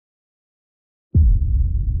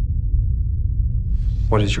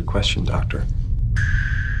What is your question, Doctor?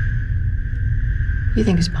 You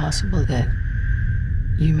think it's possible that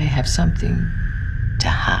you may have something to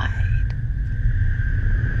hide?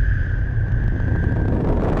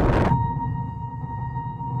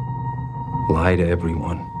 Lie to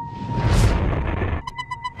everyone.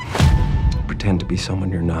 Pretend to be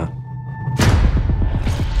someone you're not.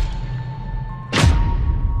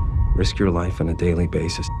 Risk your life on a daily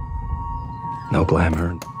basis. No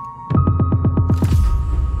glamour.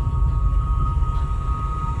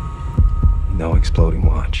 No exploding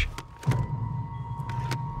watch.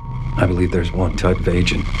 I believe there's one type of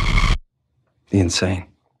agent. The insane.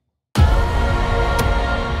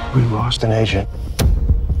 We lost an agent.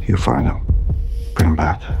 You find him. Bring him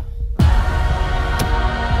back.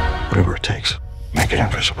 Whatever it takes. Make it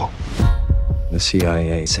invisible. The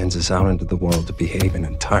CIA sends us out into the world to behave in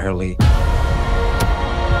entirely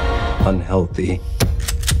unhealthy,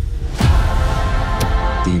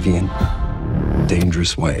 deviant,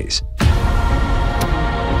 dangerous ways.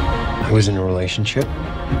 I was in a relationship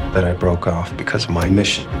that I broke off because of my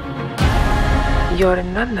mission. You're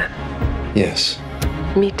in London. Yes.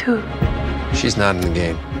 Me too. She's not in the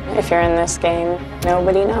game. If you're in this game,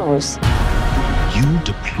 nobody knows. You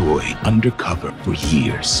deploy undercover for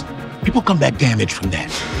years. People come back damaged from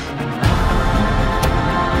that.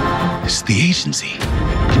 It's the agency.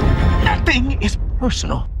 Nothing is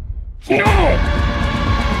personal. No!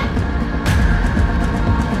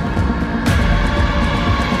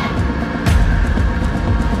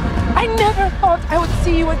 I never thought I would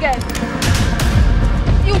see you again.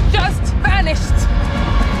 You just vanished.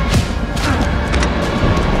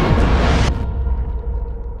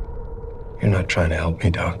 You're not trying to help me,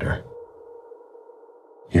 Doctor.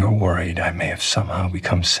 You're worried I may have somehow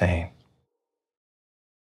become sane.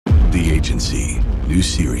 The Agency. New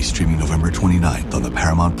series streaming November 29th on the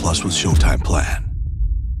Paramount Plus with Showtime plan.